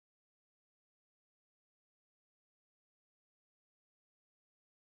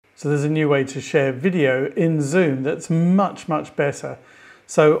So there's a new way to share video in Zoom that's much, much better.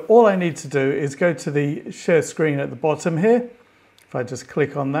 So all I need to do is go to the share screen at the bottom here. If I just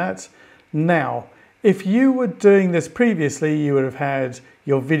click on that. Now, if you were doing this previously, you would have had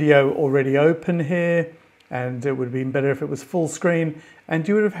your video already open here, and it would have been better if it was full screen, and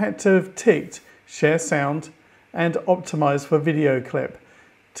you would have had to have ticked share sound and optimize for video clip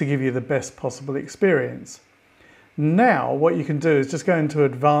to give you the best possible experience. Now what you can do is just go into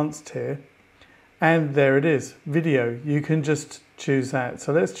advanced here, and there it is, video. You can just choose that.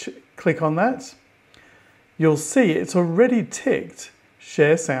 So let's click on that. You'll see it's already ticked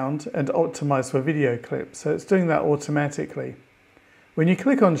share sound and optimize for video clip. So it's doing that automatically. When you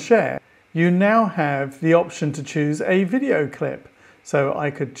click on share, you now have the option to choose a video clip. So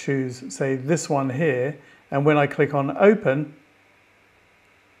I could choose, say, this one here, and when I click on open,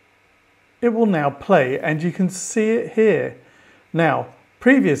 it will now play, and you can see it here. Now,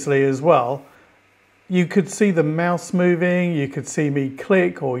 previously as well, you could see the mouse moving, you could see me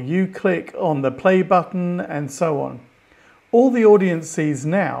click or you click on the play button and so on. All the audience sees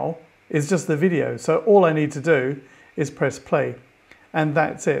now is just the video. So all I need to do is press play, and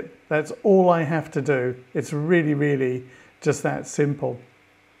that's it. That's all I have to do. It's really, really just that simple.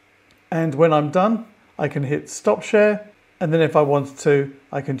 And when I'm done, I can hit stop share. And then if I wanted to,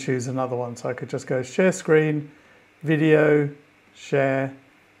 I can choose another one. So I could just go share screen, video, share,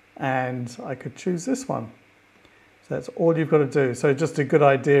 and I could choose this one. So that's all you've got to do. So just a good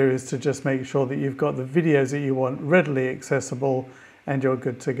idea is to just make sure that you've got the videos that you want readily accessible and you're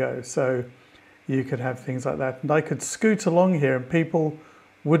good to go. So you could have things like that. And I could scoot along here and people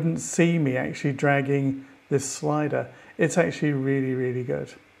wouldn't see me actually dragging this slider. It's actually really, really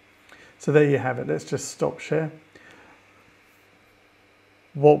good. So there you have it. Let's just stop share.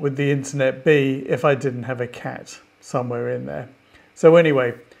 What would the internet be if I didn't have a cat somewhere in there? So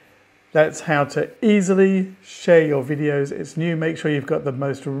anyway, that's how to easily share your videos. It's new. Make sure you've got the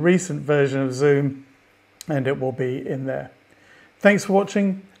most recent version of Zoom and it will be in there. Thanks for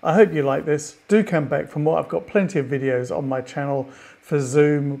watching. I hope you like this. Do come back for more. I've got plenty of videos on my channel for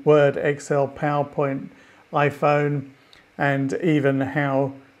Zoom, Word, Excel, PowerPoint, iPhone, and even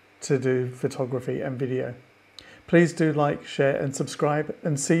how to do photography and video. Please do like, share and subscribe,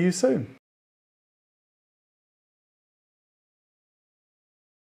 and see you soon.